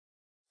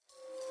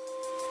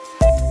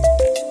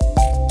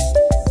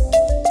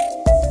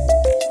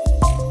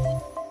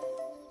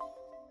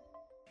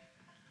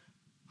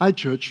Hi,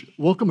 church.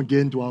 Welcome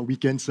again to our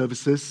weekend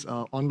services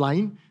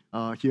online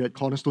here at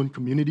Cornerstone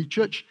Community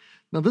Church.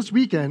 Now, this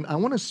weekend, I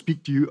want to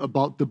speak to you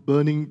about the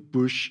burning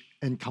bush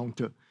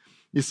encounter.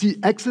 You see,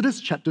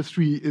 Exodus chapter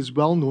 3 is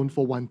well known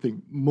for one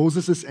thing: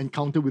 Moses'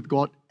 encounter with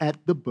God at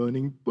the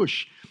burning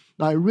bush.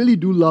 Now, I really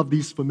do love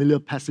these familiar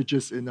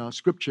passages in our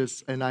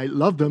scriptures, and I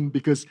love them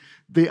because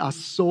they are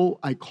so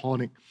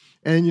iconic.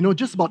 And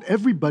just about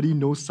everybody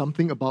knows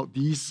something about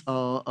these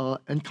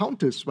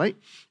encounters, right?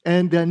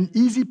 And they're an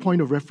easy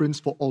point of reference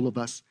for all of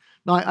us.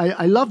 Now,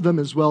 I love them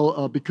as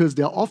well because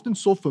they're often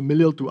so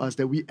familiar to us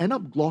that we end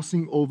up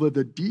glossing over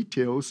the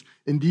details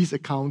in these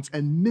accounts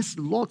and miss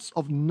lots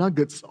of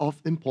nuggets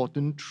of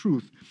important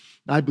truth.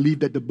 I believe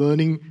that the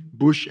burning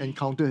bush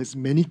encounter has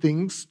many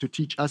things to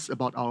teach us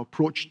about our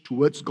approach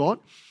towards God.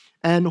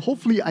 And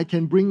hopefully I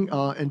can bring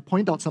and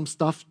point out some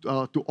stuff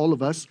to all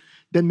of us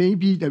that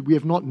maybe that we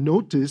have not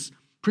noticed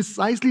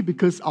precisely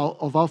because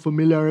of our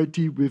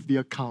familiarity with the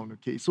account.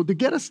 Okay, so to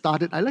get us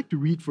started, I'd like to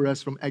read for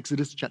us from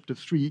Exodus chapter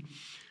 3,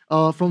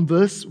 from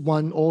verse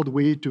 1 all the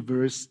way to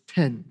verse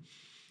 10.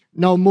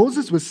 Now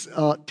Moses was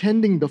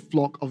tending the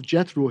flock of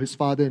Jethro, his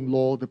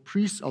father-in-law, the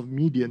priest of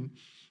Midian,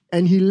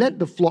 and he led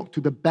the flock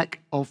to the back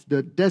of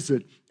the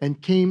desert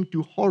and came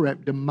to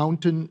Horeb, the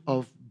mountain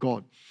of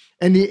God.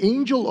 And the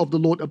angel of the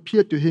Lord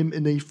appeared to him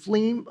in a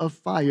flame of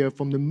fire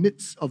from the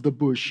midst of the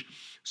bush.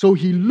 So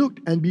he looked,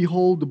 and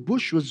behold, the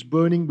bush was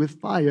burning with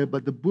fire,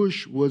 but the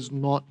bush was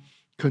not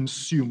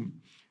consumed.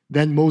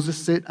 Then Moses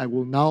said, I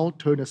will now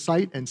turn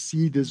aside and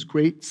see this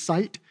great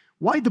sight,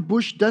 why the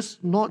bush does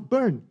not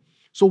burn.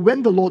 So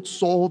when the Lord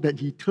saw that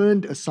he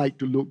turned aside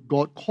to look,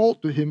 God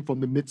called to him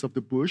from the midst of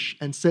the bush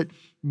and said,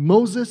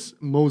 Moses,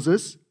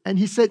 Moses. And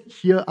he said,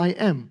 Here I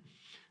am.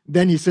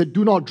 Then he said,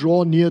 Do not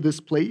draw near this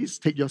place.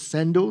 Take your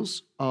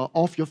sandals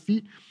off your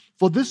feet,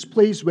 for this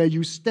place where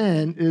you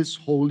stand is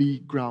holy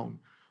ground.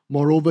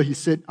 Moreover, he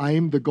said, I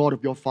am the God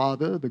of your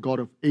father, the God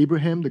of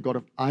Abraham, the God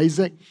of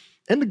Isaac,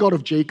 and the God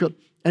of Jacob.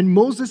 And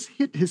Moses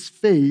hid his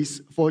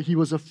face, for he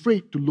was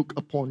afraid to look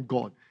upon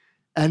God.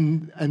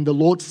 And the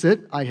Lord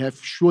said, I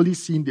have surely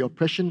seen the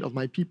oppression of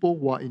my people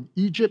who are in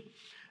Egypt,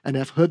 and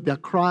have heard their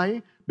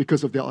cry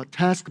because of their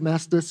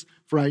taskmasters,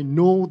 for I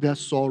know their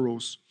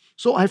sorrows.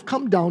 So I've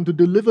come down to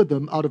deliver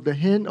them out of the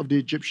hand of the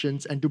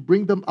Egyptians and to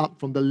bring them up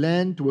from the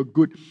land to a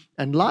good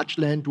and large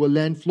land, to a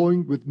land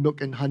flowing with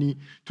milk and honey,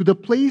 to the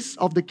place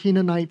of the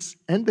Canaanites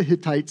and the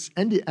Hittites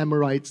and the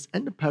Amorites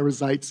and the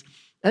Perizzites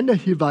and the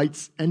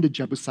Hivites and the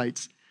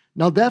Jebusites.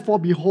 Now therefore,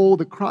 behold,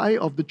 the cry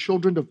of the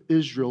children of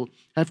Israel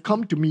have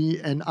come to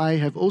me, and I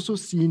have also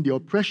seen the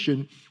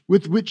oppression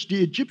with which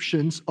the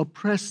Egyptians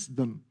oppress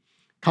them.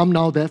 Come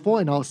now, therefore,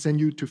 and I'll send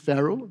you to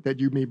Pharaoh, that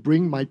you may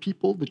bring my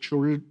people, the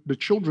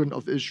children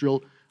of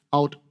Israel,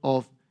 out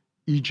of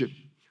Egypt.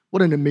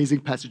 What an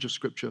amazing passage of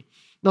Scripture.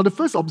 Now, the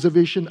first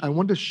observation I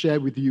want to share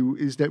with you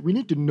is that we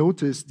need to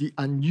notice the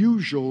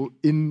unusual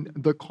in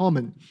the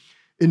common.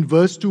 In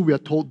verse 2, we are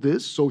told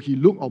this, so he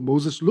looked, or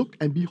Moses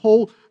looked, and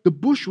behold, the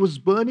bush was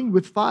burning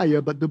with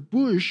fire, but the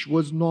bush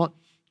was not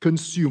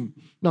consumed.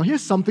 Now,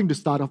 here's something to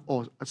start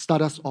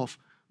us off.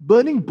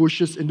 Burning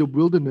bushes in the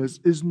wilderness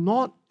is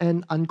not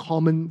an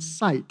uncommon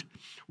sight.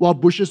 While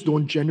bushes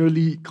don't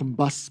generally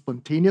combust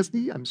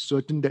spontaneously, I'm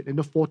certain that in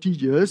the 40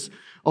 years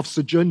of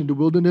sojourn in the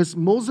wilderness,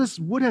 Moses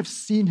would have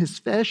seen his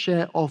fair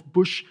share of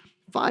bush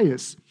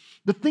fires.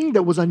 The thing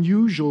that was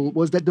unusual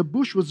was that the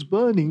bush was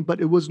burning, but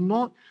it was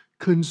not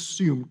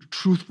consumed.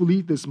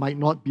 Truthfully, this might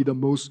not be the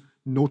most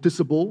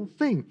noticeable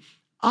thing.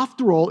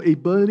 After all, a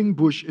burning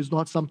bush is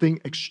not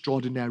something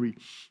extraordinary.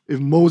 If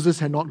Moses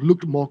had not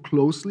looked more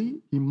closely,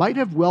 he might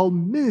have well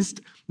missed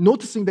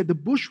noticing that the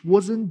bush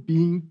wasn't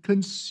being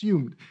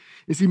consumed.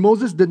 You see,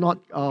 Moses did not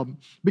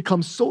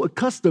become so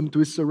accustomed to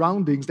his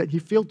surroundings that he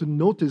failed to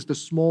notice the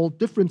small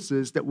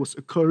differences that was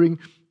occurring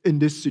in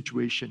this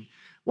situation.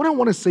 What I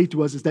want to say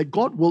to us is that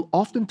God will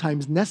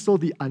oftentimes nestle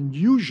the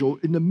unusual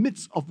in the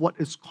midst of what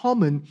is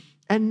common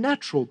and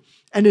natural.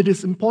 And it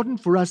is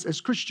important for us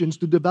as Christians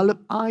to develop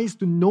eyes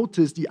to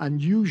notice the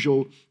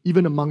unusual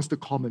even amongst the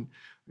common.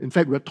 In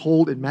fact, we're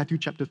told in Matthew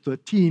chapter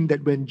 13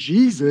 that when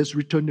Jesus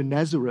returned to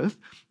Nazareth,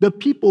 the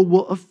people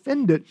were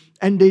offended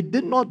and they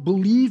did not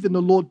believe in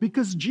the Lord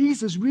because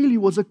Jesus really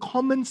was a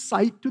common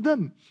sight to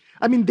them.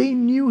 I mean, they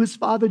knew his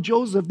father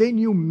Joseph, they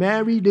knew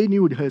Mary, they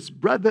knew his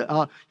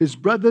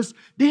brothers.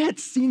 They had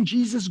seen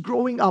Jesus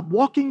growing up,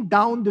 walking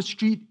down the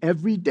street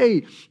every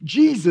day.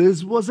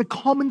 Jesus was a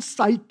common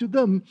sight to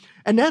them.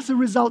 And as a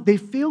result, they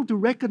failed to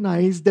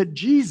recognize that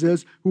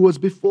Jesus, who was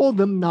before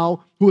them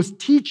now, who was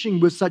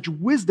teaching with such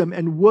wisdom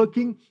and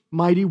working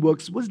mighty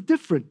works, was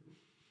different.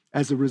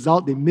 As a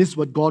result, they missed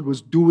what God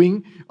was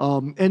doing.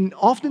 And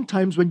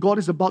oftentimes, when God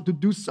is about to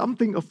do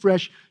something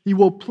afresh, he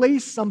will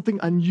place something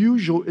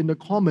unusual in the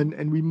common,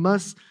 and we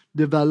must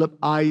develop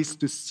eyes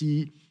to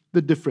see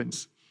the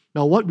difference.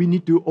 Now, what we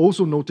need to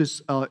also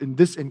notice in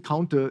this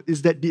encounter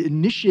is that the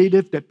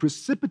initiative that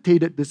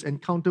precipitated this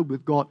encounter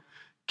with God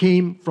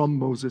came from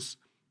Moses.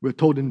 We're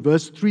told in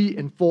verse 3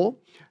 and 4,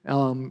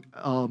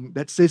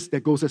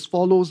 that goes as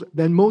follows.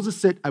 Then Moses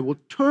said, I will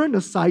turn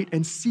aside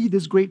and see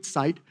this great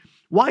sight,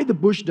 why the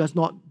bush does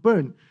not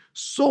burn.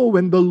 So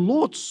when the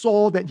Lord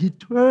saw that he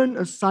turned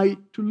aside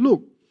to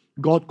look,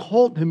 God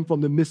called him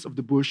from the midst of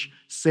the bush,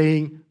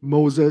 saying,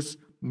 Moses,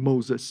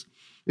 Moses.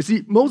 You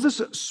see,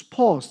 Moses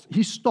paused,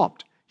 he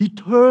stopped, he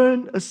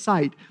turned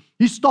aside.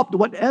 He stopped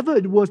whatever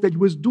it was that he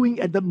was doing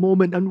at that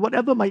moment and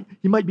whatever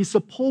he might be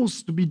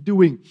supposed to be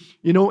doing,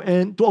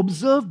 and to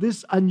observe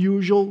this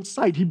unusual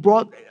sight. He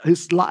brought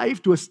his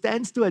life to a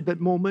standstill at that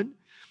moment.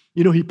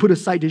 He put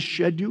aside his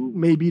schedule,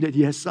 maybe that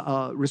he has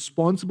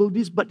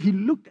responsibilities, but he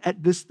looked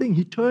at this thing.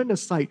 He turned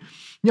aside.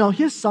 Now,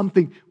 here's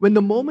something. When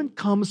the moment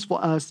comes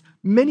for us,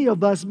 many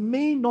of us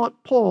may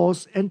not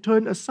pause and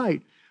turn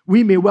aside.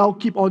 We may well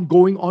keep on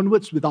going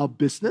onwards with our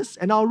business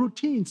and our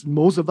routines.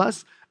 Most of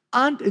us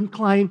aren't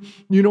inclined,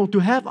 to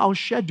have our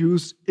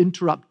schedules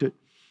interrupted.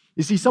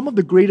 You see, some of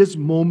the greatest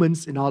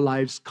moments in our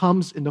lives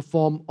comes in the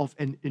form of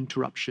an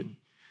interruption.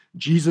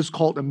 Jesus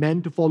called a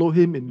man to follow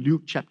him in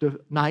Luke chapter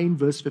 9,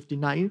 verse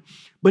 59.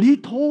 But he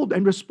told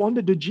and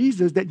responded to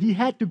Jesus that he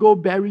had to go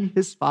bury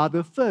his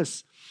father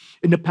first.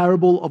 In the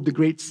parable of the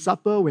Great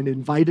Supper, when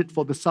invited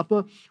for the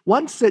supper,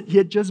 one said he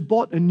had just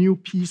bought a new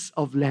piece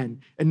of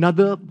land,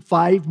 another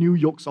 5 new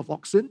yokes of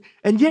oxen,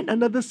 and yet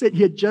another said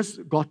he had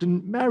just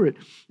gotten married.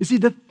 You see,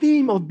 the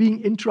theme of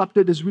being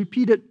interrupted is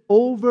repeated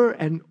over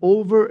and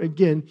over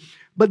again,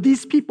 but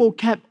these people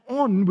kept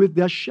on with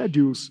their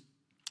schedules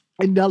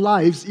in their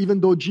lives, even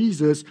though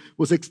Jesus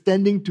was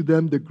extending to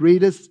them the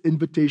greatest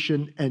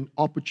invitation and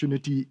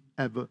opportunity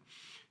ever.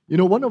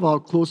 One of our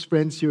close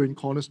friends here in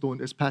Cornerstone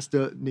is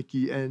Pastor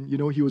Nicky, and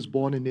he was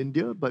born in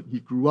India, but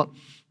he grew up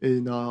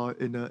in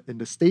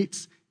the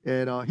States,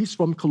 and he's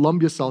from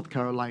Columbia, South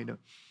Carolina.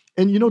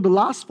 And the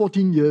last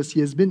 14 years, he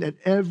has been at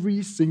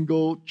every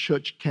single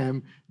church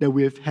camp that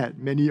we've had.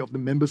 Many of the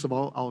members of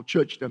our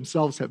church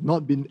themselves have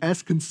not been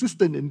as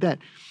consistent in that.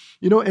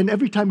 And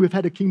every time we've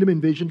had a Kingdom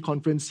Invasion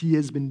conference, he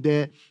has been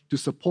there to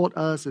support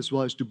us as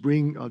well as to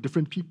bring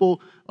different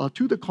people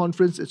to the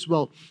conference as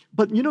well.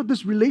 But,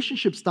 this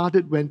relationship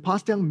started when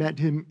Pastor Young met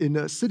him in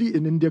a city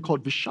in India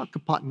called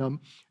Vishakhapatnam,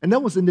 and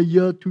that was in the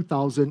year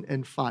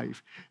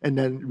 2005. And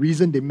then the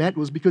reason they met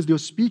was because they were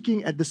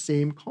speaking at the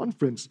same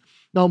conference.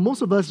 Now,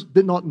 most of us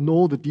did not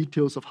know the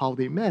details of how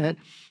they met,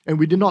 and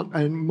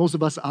most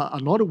of us are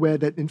not aware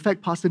that, in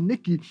fact, Pastor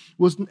Nicky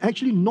was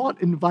actually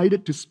not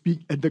invited to speak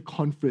at the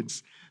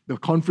conference. The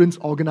conference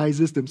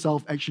organizers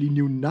themselves actually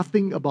knew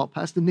nothing about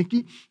Pastor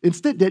Nicky.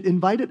 Instead, they had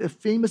invited a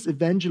famous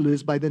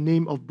evangelist by the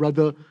name of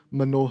Brother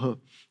Manohar.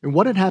 And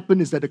what had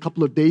happened is that a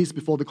couple of days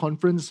before the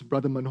conference,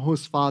 Brother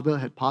Manohar's father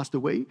had passed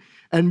away,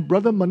 and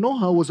Brother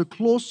Manohar was a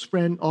close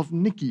friend of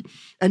Nicky.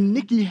 And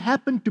Nicky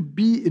happened to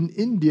be in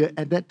India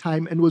at that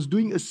time and was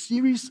doing a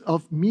series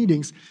of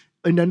meetings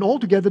in an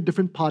altogether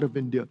different part of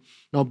India.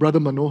 Now, Brother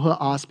Manohar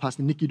asked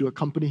Pastor Nicky to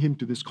accompany him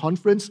to this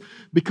conference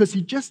because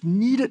he just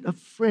needed a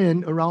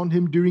friend around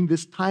him during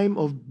this time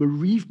of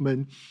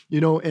bereavement,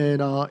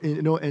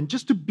 and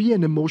just to be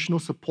an emotional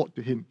support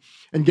to him.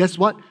 And guess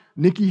what?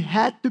 Nicky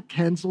had to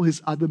cancel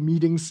his other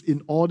meetings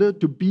in order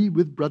to be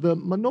with Brother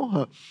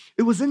Manohar.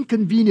 It was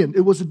inconvenient.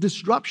 It was a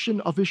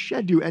disruption of his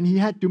schedule, and he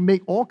had to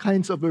make all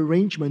kinds of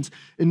arrangements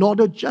in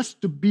order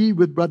just to be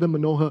with Brother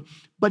Manohar.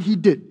 But he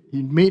did.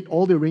 He made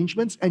all the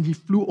arrangements, and he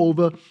flew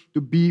over to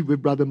be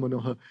with Brother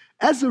Manohar.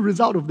 As a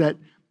result of that,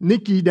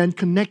 Nicky then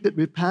connected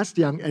with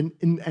Pastor Young, and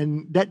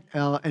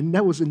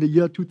that was in the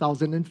year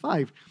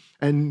 2005.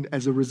 And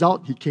as a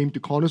result, he came to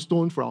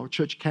Cornerstone for our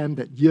church camp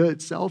that year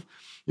itself.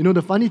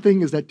 The funny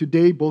thing is that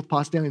today, both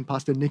Pastor Young and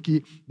Pastor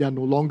Nicky, they are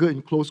no longer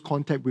in close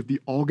contact with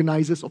the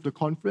organizers of the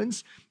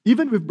conference.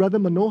 Even with Brother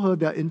Manohar,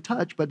 they're in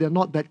touch, but they're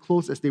not that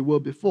close as they were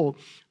before.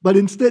 But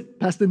instead,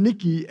 Pastor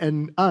Nicky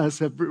and us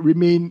have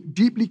remained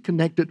deeply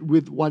connected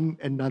with one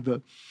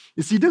another.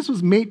 You see, this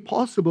was made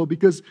possible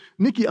because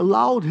Nicky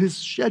allowed his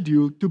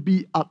schedule to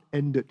be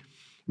upended.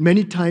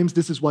 Many times,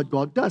 this is what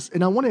God does.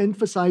 And I want to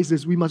emphasize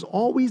this. We must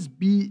always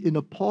be in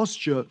a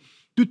posture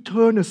to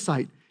turn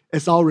aside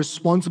as our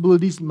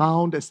responsibilities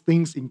mount, as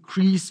things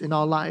increase in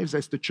our lives,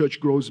 as the church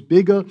grows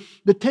bigger.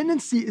 The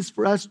tendency is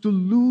for us to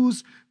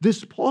lose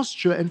this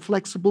posture and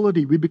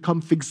flexibility. We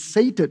become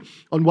fixated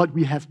on what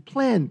we have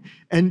planned,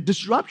 and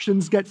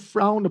disruptions get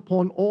frowned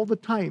upon all the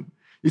time.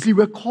 You see,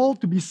 we're called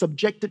to be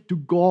subjected to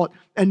God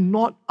and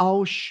not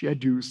our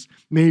schedules.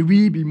 May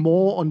we be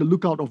more on the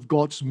lookout of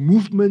God's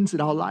movements in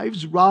our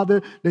lives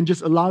rather than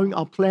just allowing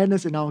our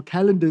planners and our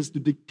calendars to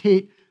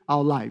dictate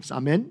our lives.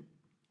 Amen?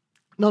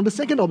 Now, the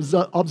second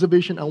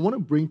observation I want to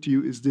bring to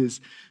you is this,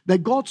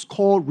 that God's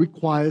call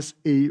requires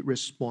a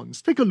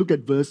response. Take a look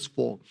at verse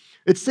 4.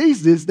 It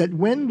says this, that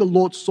when the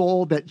Lord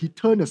saw that he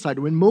turned aside,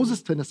 when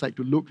Moses turned aside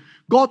to look,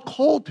 God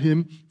called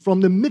him from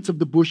the midst of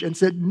the bush and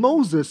said,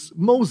 Moses,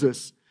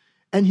 Moses.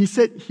 And he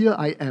said, here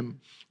I am.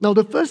 Now,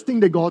 the first thing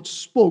that God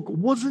spoke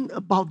wasn't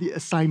about the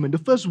assignment. The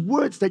first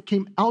words that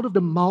came out of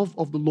the mouth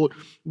of the Lord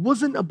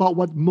wasn't about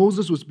what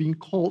Moses was being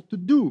called to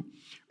do.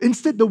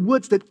 Instead, the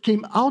words that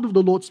came out of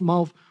the Lord's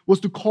mouth was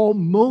to call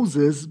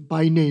Moses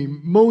by name.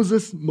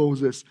 Moses,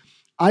 Moses.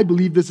 I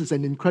believe this is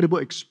an incredible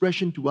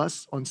expression to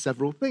us on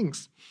several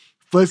things.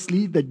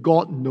 Firstly, that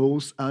God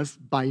knows us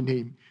by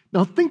name.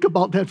 Now, think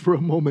about that for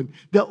a moment.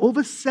 There are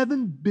over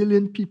 7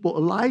 billion people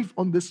alive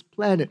on this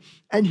planet,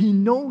 and He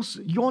knows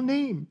your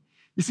name.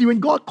 You see, when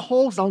God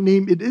calls our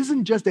name, it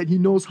isn't just that He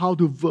knows how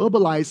to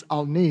verbalize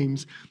our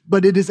names,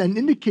 but it is an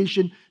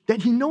indication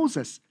that He knows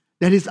us,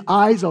 that His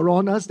eyes are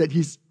on us, that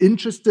He's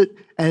interested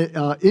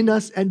in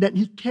us, and that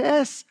He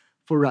cares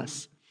for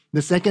us.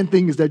 The second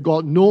thing is that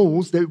God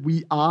knows that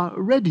we are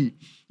ready.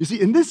 You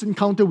see, in this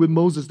encounter with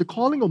Moses, the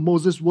calling of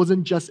Moses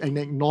wasn't just an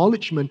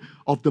acknowledgement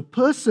of the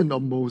person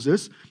of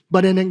Moses,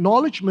 but an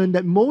acknowledgement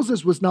that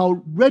Moses was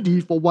now ready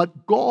for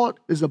what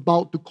God is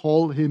about to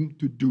call him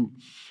to do.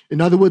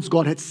 In other words,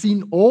 God had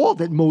seen all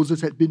that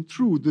Moses had been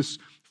through, this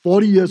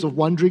 40 years of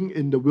wandering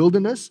in the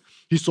wilderness.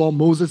 He saw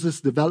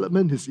Moses'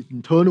 development, his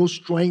internal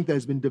strength that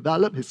has been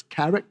developed, his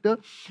character.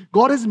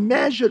 God has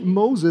measured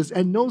Moses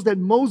and knows that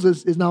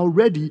Moses is now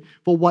ready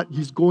for what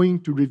He's going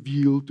to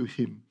reveal to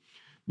him.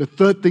 The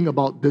third thing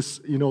about this,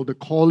 the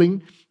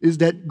calling, is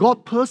that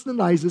God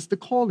personalizes the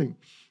calling.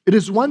 It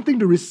is one thing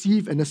to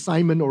receive an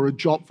assignment or a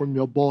job from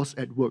your boss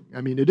at work. I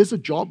mean, it is a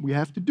job we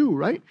have to do,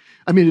 right?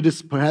 I mean, it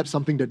is perhaps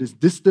something that is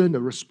distant, a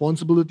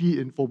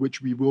responsibility for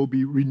which we will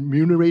be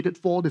remunerated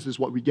for. This is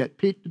what we get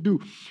paid to do.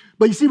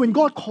 But you see, when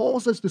God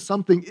calls us to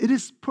something, it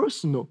is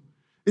personal.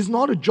 It's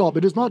not a job.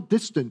 It is not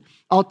distant.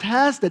 Our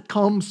task that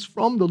comes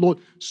from the Lord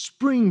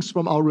springs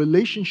from our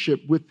relationship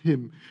with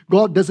Him.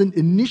 God doesn't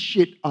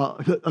initiate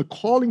a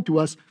calling to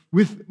us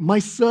with my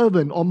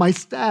servant or my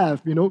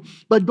staff,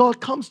 but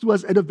God comes to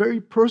us at a very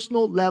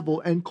personal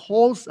level and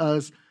calls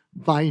us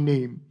by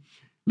name.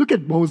 Look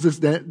at Moses.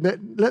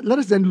 Let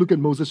us then look at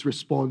Moses'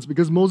 response,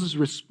 because Moses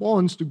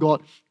responds to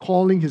God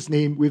calling his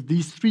name with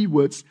these 3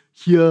 words,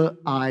 "Here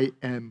I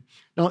am."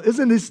 Now,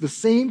 isn't this the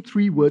same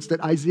 3 words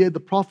that Isaiah the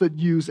prophet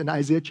used in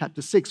Isaiah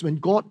chapter 6 when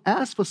God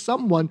asked for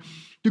someone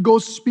to go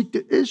speak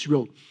to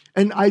Israel?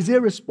 And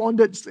Isaiah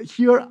responded,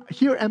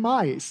 here am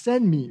I,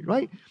 send me,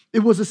 right?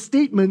 It is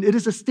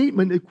a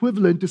statement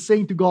equivalent to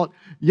saying to God,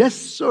 yes,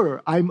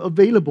 sir, I'm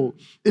available.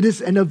 It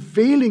is an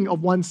availing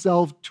of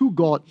oneself to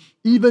God,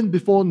 even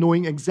before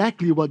knowing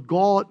exactly what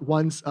God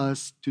wants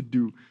us to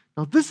do.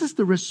 Now, this is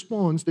the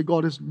response that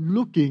God is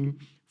looking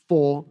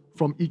for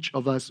from each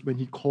of us when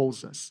He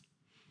calls us.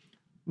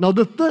 Now,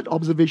 the third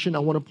observation I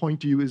want to point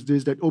to you is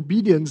this, that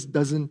obedience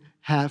doesn't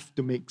have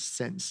to make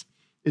sense.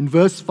 In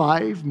verse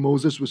 5,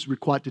 Moses was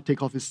required to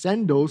take off his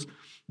sandals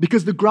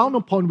because the ground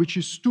upon which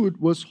he stood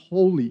was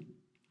holy.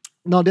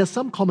 Now, there's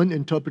some common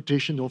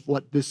interpretation of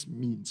what this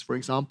means. For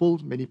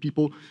example, many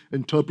people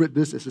interpret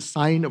this as a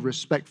sign of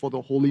respect for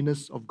the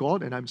holiness of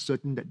God, and I'm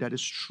certain that that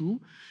is true.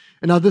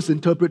 And others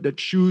interpret that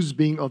shoes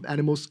being of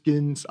animal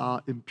skins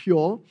are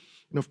impure.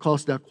 And of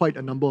course, there are quite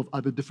a number of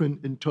other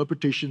different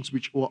interpretations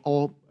which were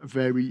all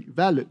very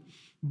valid.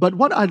 But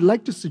what I'd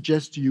like to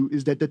suggest to you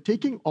is that the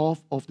taking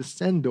off of the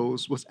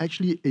sandals was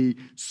actually a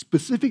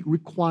specific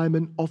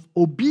requirement of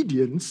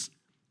obedience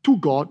to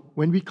God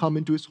when we come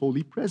into His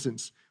holy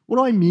presence. What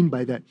do I mean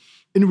by that?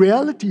 In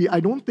reality, I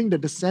don't think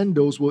that the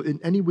sandals will in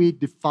any way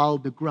defile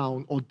the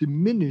ground or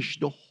diminish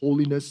the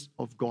holiness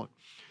of God.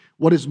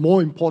 What is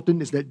more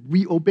important is that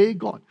we obey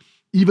God,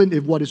 even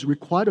if what is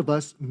required of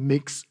us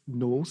makes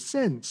no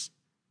sense,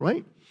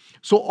 right?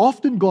 So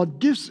often God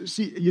gives,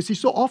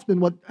 so often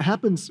what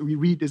happens, we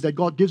read, is that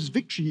God gives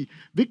victory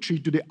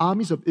to the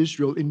armies of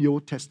Israel in the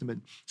Old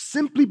Testament,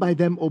 simply by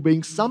them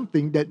obeying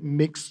something that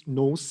makes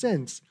no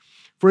sense.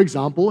 For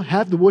example,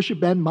 have the worship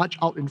band march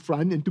out in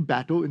front into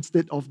battle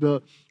instead of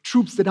the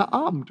troops that are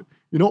armed,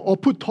 or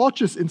put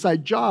torches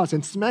inside jars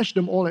and smash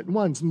them all at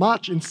once,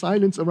 march in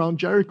silence around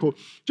Jericho,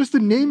 just to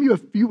name you a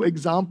few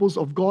examples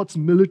of God's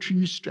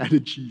military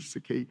strategies,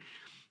 okay?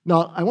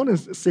 Now, I want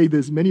to say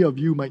this. Many of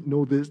you might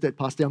know this, that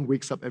Pastor Young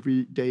wakes up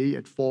every day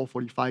at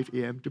 4:45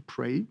 a.m. to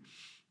pray,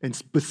 and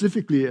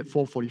specifically at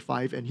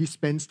 4:45, and he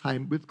spends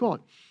time with God.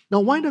 Now,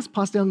 why does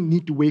Pastor Young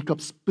need to wake up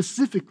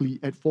specifically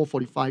at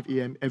 4:45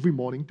 a.m. every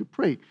morning to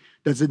pray?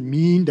 Does it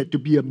mean that to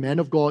be a man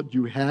of God,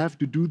 you have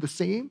to do the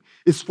same?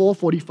 Is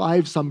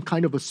 4:45 some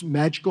kind of a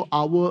magical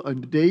hour on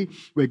the day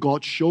where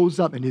God shows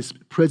up and His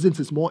presence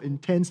is more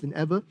intense than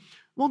ever?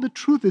 Well, the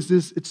truth is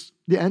this,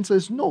 the answer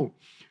is no.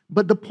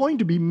 But the point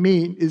to be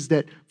made is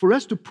that for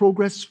us to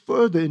progress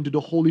further into the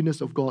holiness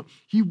of God,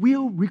 He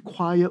will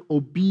require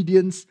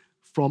obedience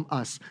from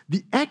us.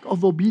 The act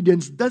of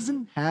obedience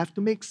doesn't have to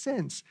make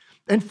sense.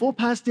 And for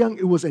Pastor Young,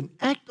 it was an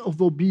act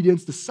of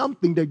obedience to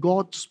something that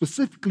God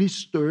specifically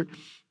stirred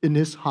in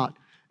his heart.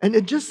 And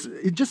it just,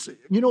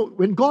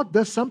 when God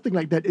does something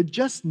like that, it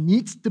just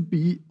needs to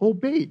be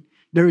obeyed.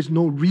 There is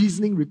no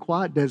reasoning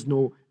required. There's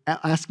no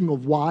asking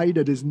of why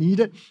that is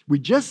needed. We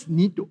just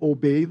need to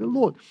obey the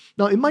Lord.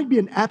 Now, it might be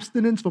an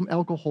abstinence from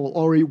alcohol,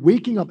 or a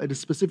waking up at a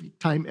specific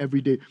time every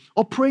day,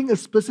 or praying a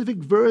specific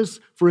verse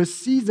for a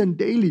season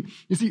daily.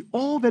 You see,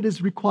 all that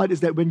is required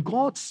is that when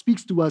God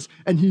speaks to us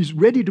and He's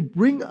ready to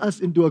bring us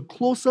into a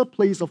closer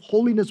place of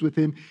holiness with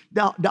Him,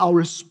 that our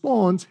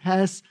response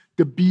has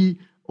to be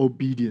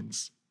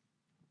obedience.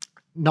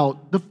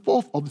 Now, the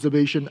fourth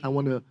observation I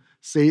want to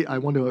I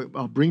want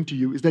to bring to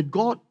you, is that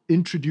God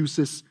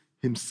introduces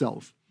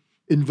himself.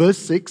 In verse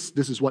 6,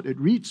 this is what it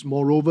reads.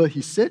 Moreover,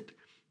 he said,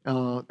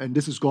 and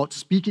this is God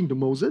speaking to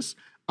Moses,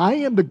 I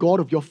am the God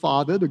of your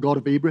father, the God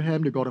of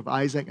Abraham, the God of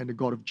Isaac, and the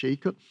God of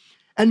Jacob.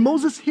 And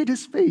Moses hid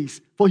his face,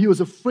 for he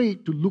was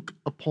afraid to look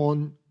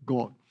upon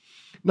God.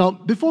 Now,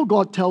 before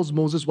God tells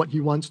Moses what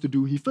he wants to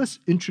do, he first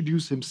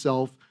introduced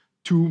himself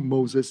to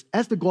Moses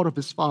as the God of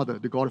his father,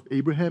 the God of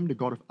Abraham, the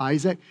God of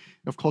Isaac,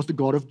 and of course the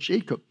God of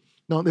Jacob.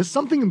 Now, there's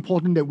something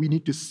important that we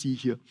need to see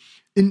here.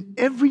 In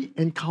every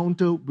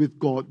encounter with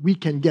God, we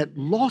can get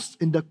lost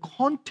in the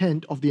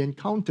content of the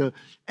encounter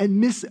and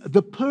miss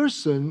the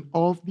person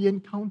of the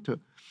encounter.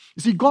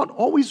 You see, God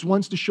always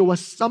wants to show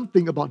us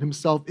something about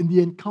himself in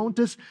the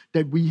encounters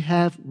that we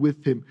have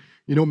with him.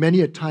 You know, many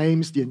a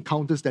times the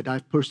encounters that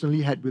I've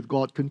personally had with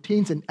God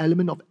contains an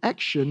element of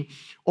action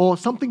or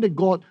something that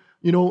God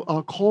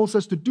calls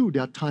us to do.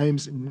 There are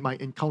times in my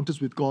encounters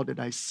with God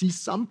that I see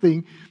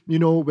something,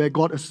 where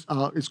God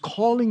is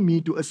calling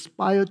me to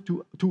aspire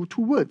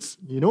towards,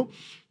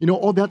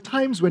 or there are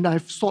times when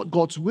I've sought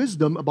God's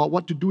wisdom about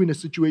what to do in a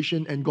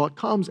situation and God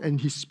comes and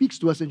he speaks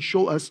to us and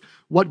shows us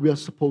what we are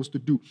supposed to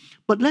do.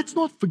 But let's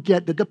not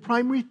forget that the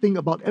primary thing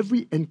about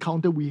every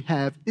encounter we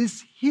have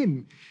is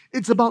him.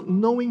 It's about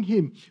knowing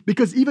him,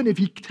 because even if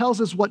he tells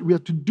us what we are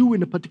to do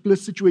in a particular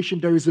situation,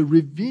 there is a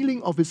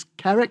revealing of his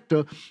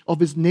character,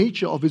 of his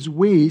nature, of his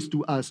ways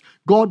to us.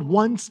 God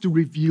wants to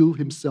reveal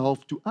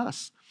himself to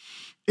us.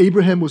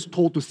 Abraham was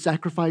told to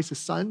sacrifice his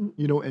son,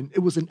 and it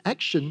was an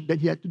action that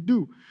he had to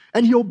do.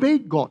 And he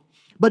obeyed God.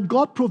 But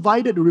God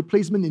provided a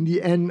replacement in the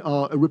end,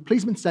 a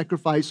replacement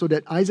sacrifice so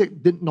that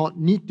Isaac did not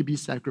need to be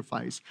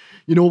sacrificed.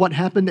 You know what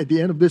happened at the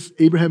end of this?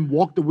 Abraham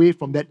walked away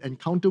from that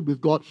encounter with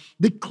God,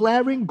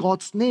 declaring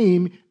God's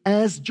name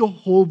as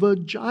Jehovah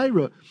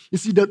Jireh. You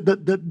see,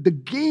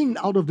 the gain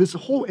out of this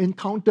whole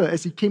encounter,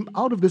 as he came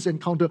out of this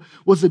encounter,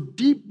 was a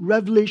deep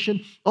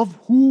revelation of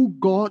who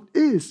God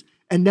is.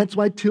 And that's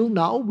why till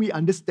now we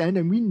understand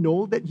and we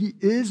know that he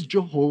is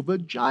Jehovah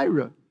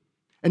Jireh.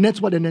 And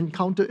that's what an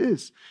encounter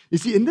is. You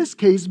see, in this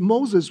case,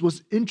 Moses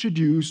was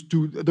introduced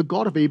to the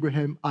God of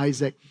Abraham,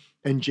 Isaac,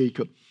 and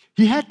Jacob.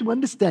 He had to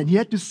understand, he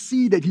had to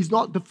see that he's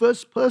not the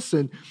first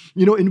person,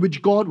 in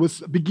which God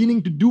was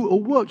beginning to do a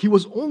work. He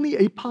was only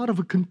a part of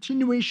a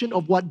continuation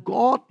of what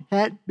God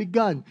had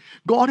begun.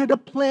 God had a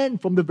plan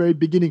from the very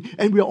beginning,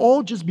 and we're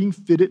all just being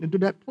fitted into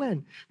that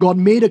plan. God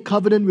made a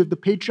covenant with the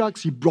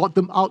patriarchs. He brought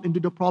them out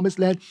into the promised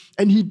land,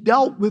 and he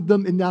dealt with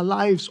them in their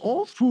lives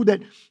all through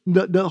that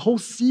the whole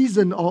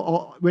season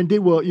or when they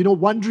were,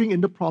 wandering in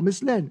the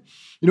promised land.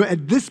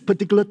 At this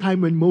particular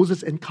time when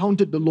Moses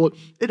encountered the Lord,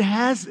 it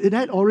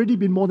had already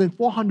been more than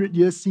 400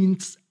 years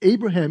since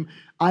Abraham,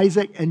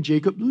 Isaac, and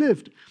Jacob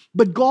lived.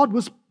 But God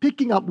was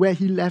picking up where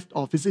he left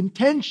off. His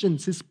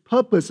intentions, his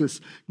purposes,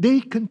 they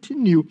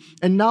continue.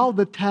 And now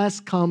the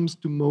task comes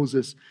to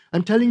Moses.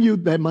 I'm telling you,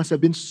 there must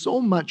have been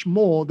so much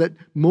more that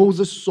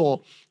Moses saw.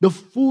 The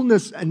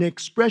fullness and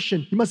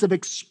expression he must have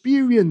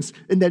experienced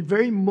in that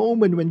very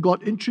moment when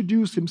God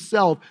introduced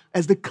himself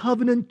as the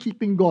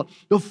covenant-keeping God.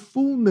 The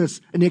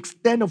fullness and the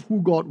extent of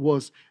who God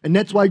was. And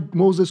that's why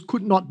Moses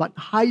could not but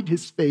hide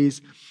his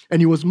face,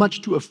 and he was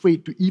much too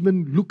afraid to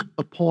even look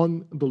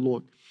upon the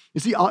Lord. You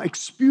see, our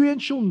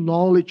experiential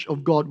knowledge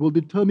of God will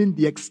determine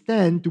the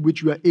extent to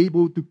which we are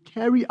able to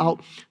carry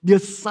out the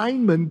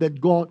assignment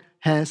that God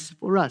has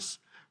for us.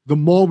 The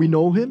more we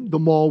know him, the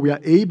more we are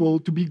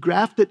able to be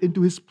grafted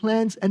into his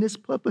plans and his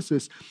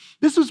purposes.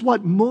 This is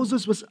what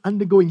Moses was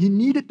undergoing. He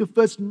needed to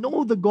first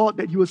know the God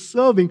that he was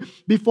serving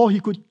before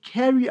he could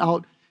carry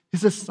out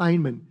his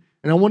assignment.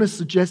 And I want to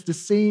suggest the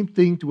same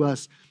thing to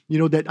us,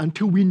 that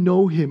until we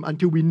know him,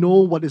 until we know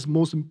what is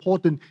most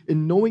important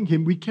in knowing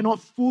him, we cannot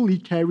fully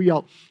carry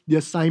out the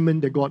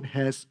assignment that God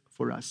has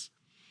for us.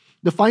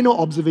 The final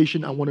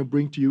observation I want to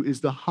bring to you is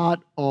the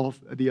heart of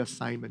the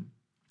assignment.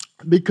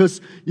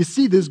 Because you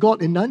see this,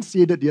 God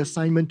enunciated the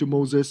assignment to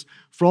Moses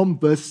from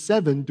verse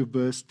 7 to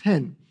verse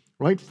 10,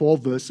 right? 4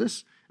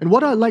 verses. And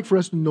what I'd like for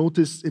us to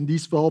notice in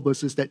these 4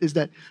 verses is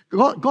that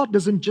God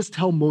doesn't just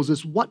tell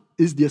Moses what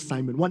is the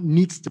assignment, what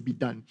needs to be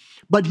done,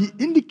 but he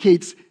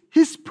indicates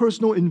his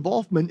personal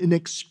involvement in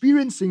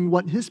experiencing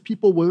what his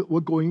people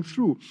were going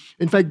through.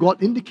 In fact,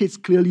 God indicates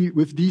clearly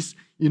with these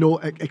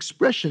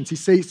expressions. He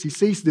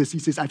says this, he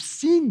says, I've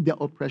seen their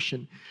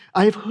oppression.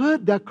 I've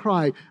heard their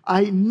cry.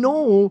 I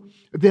know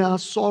their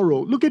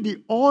sorrow. Look at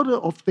the order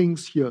of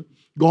things here.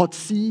 God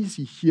sees,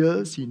 he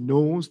hears, he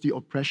knows the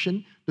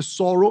oppression, the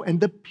sorrow, and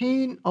the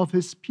pain of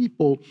his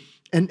people.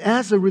 And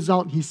as a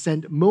result, he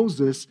sent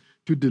Moses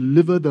to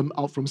deliver them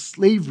out from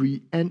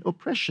slavery and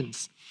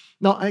oppressions.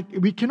 Now,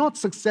 we cannot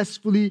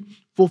successfully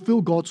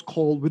fulfill God's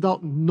call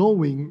without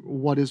knowing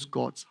what is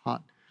God's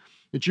heart.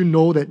 Did you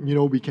know that,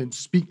 we can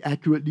speak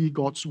accurately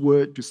God's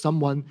word to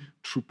someone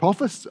through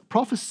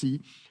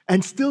prophecy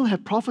and still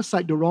have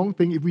prophesied the wrong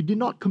thing if we did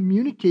not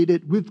communicate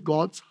it with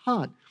God's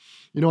heart?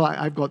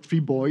 I've got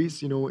 3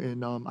 boys,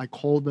 and I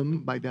call them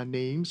by their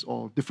names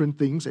or different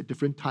things at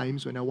different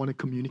times when I want to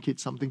communicate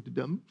something to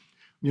them.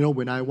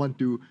 When I want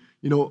to,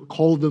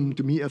 call them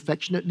to me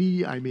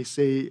affectionately, I may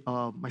say,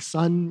 my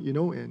son,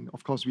 and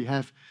of course we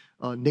have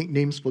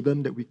nicknames for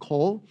them that we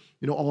call,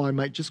 or I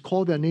might just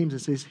call their names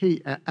and say,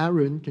 hey,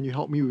 Aaron, can you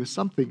help me with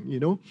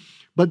something,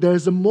 But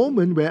there's a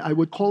moment where I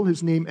would call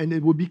his name and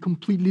it would be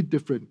completely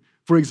different.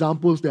 For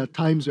example, there are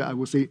times where I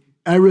will say,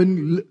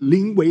 Aaron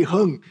Ling Wei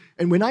Heng.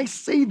 And when I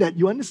say that,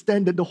 you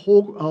understand that the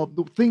whole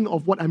thing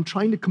of what I'm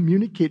trying to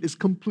communicate is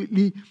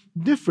completely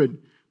different.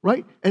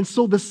 Right? And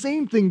so the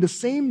same thing, the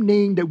same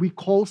name that we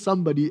call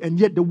somebody, and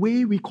yet the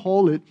way we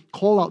call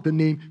out the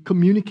name,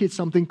 communicates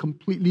something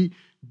completely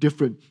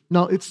different.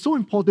 Now, it's so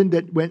important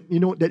that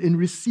that in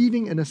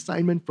receiving an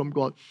assignment from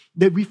God,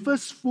 that we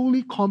first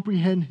fully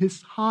comprehend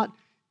His heart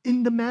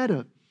in the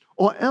matter,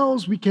 or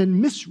else we can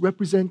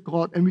misrepresent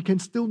God and we can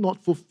still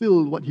not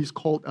fulfill what He's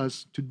called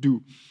us to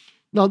do.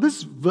 Now,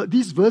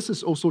 these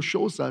verses also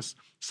shows us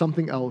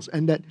something else,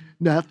 and that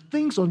there are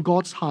things on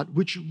God's heart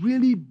which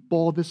really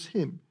bothers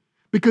Him.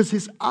 Because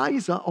His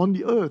eyes are on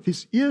the earth,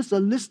 His ears are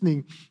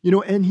listening,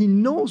 and He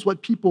knows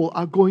what people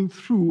are going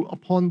through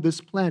upon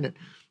this planet.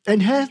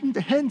 And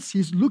hence,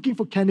 He's looking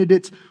for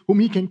candidates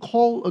whom He can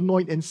call,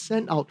 anoint, and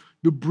send out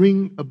to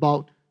bring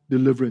about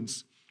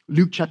deliverance.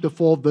 Luke chapter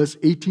 4, verse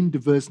 18 to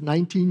verse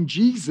 19,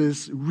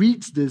 Jesus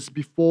reads this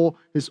before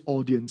His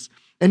audience.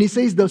 And He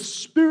says, the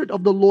Spirit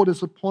of the Lord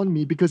is upon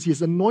me because He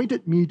has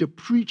anointed me to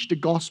preach the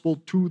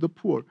gospel to the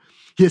poor.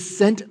 He has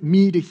sent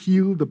me to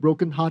heal the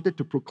brokenhearted,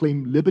 to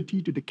proclaim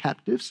liberty to the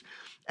captives,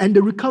 and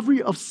the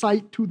recovery of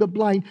sight to the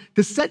blind,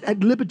 to set at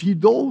liberty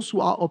those who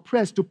are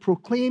oppressed, to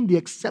proclaim the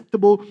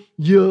acceptable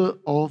year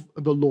of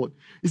the Lord.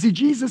 You see,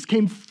 Jesus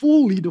came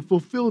fully to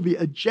fulfill the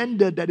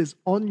agenda that is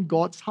on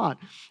God's heart.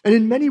 And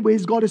in many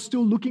ways, God is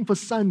still looking for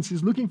sons.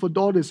 He's looking for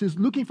daughters. He's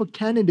looking for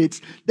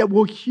candidates that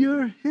will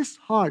hear His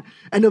heart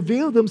and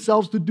avail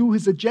themselves to do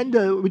His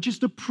agenda, which is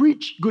to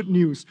preach good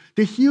news,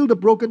 to heal the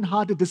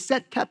brokenhearted, to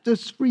set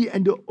captives free,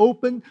 and to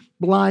open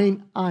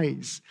blind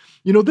eyes.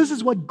 This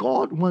is what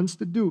God wants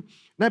to do.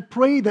 And I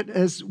pray that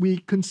as we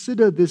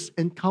consider this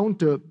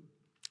encounter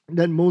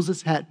that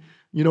Moses had,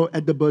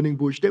 at the burning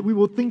bush, that we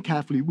will think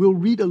carefully. We'll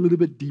read a little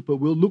bit deeper.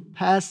 We'll look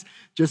past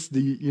just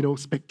the,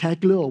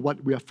 spectacular or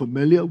what we are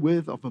familiar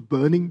with of a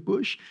burning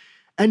bush.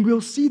 And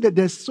we'll see that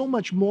there's so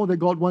much more that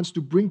God wants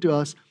to bring to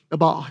us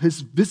about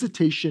His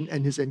visitation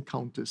and His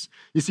encounters.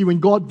 You see, when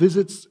God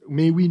visits,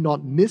 may we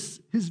not miss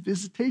His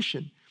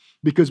visitation,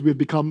 because we've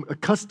become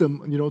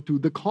accustomed, to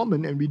the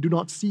common, and we do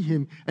not see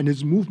Him and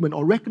His movement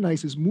or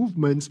recognize His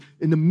movements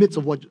in the midst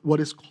of what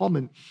is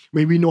common.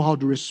 May we know how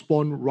to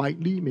respond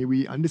rightly. May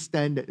we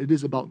understand that it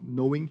is about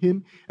knowing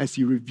Him as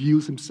He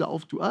reveals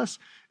Himself to us.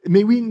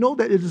 May we know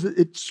that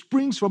it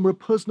springs from a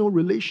personal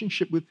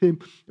relationship with Him.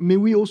 May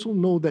we also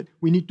know that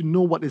we need to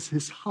know what is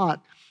His heart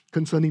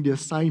concerning the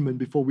assignment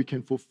before we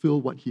can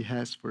fulfill what He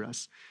has for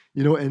us.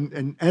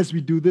 And as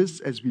we do this,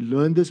 as we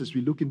learn this, as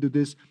we look into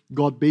this,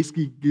 God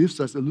basically gives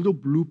us a little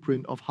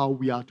blueprint of how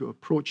we are to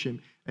approach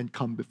Him and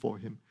come before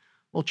Him.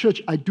 Well,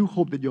 church, I do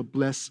hope that you're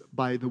blessed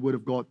by the Word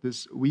of God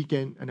this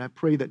weekend, and I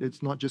pray that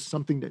it's not just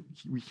something that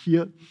we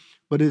hear,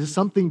 but it is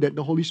something that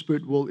the Holy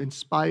Spirit will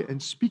inspire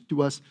and speak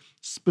to us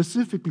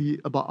specifically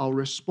about our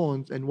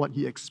response and what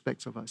He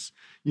expects of us.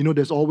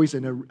 There's always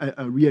a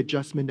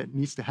readjustment that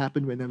needs to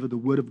happen whenever the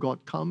Word of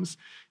God comes.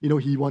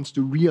 He wants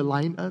to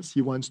realign us.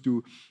 He wants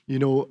to,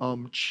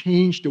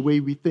 change the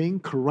way we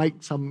think,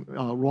 correct some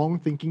wrong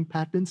thinking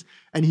patterns,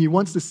 and He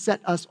wants to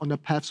set us on a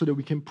path so that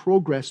we can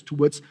progress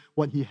towards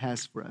what He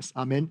has for us.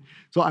 Amen.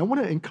 So I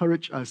want to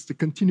encourage us to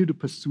continue to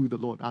pursue the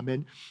Lord.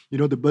 Amen.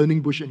 The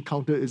burning bush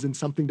encounter isn't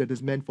something that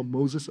is meant for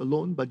Moses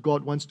alone, but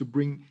God wants to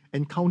bring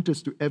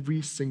encounters to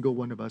every single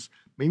one of us.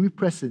 May we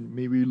press in,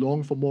 may we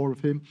long for more of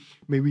Him,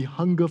 may we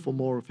hunger for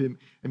more of Him,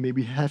 and may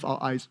we have our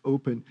eyes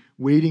open,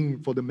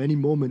 waiting for the many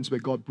moments where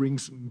God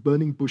brings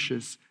burning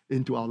bushes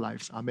into our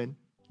lives. Amen.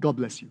 God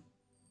bless you.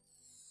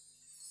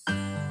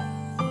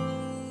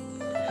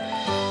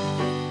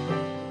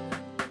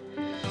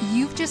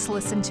 You've just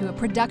listened to a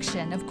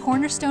production of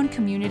Cornerstone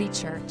Community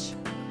Church.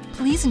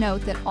 Please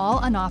note that all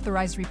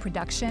unauthorized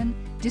reproduction,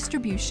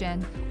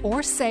 distribution,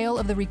 or sale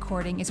of the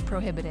recording is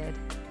prohibited.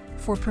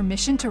 For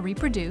permission to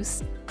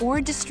reproduce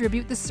or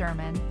distribute the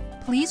sermon,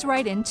 please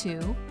write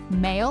into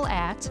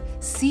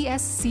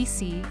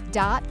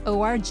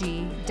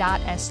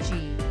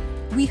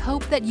mail@cscc.org.sg. We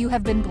hope that you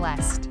have been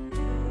blessed.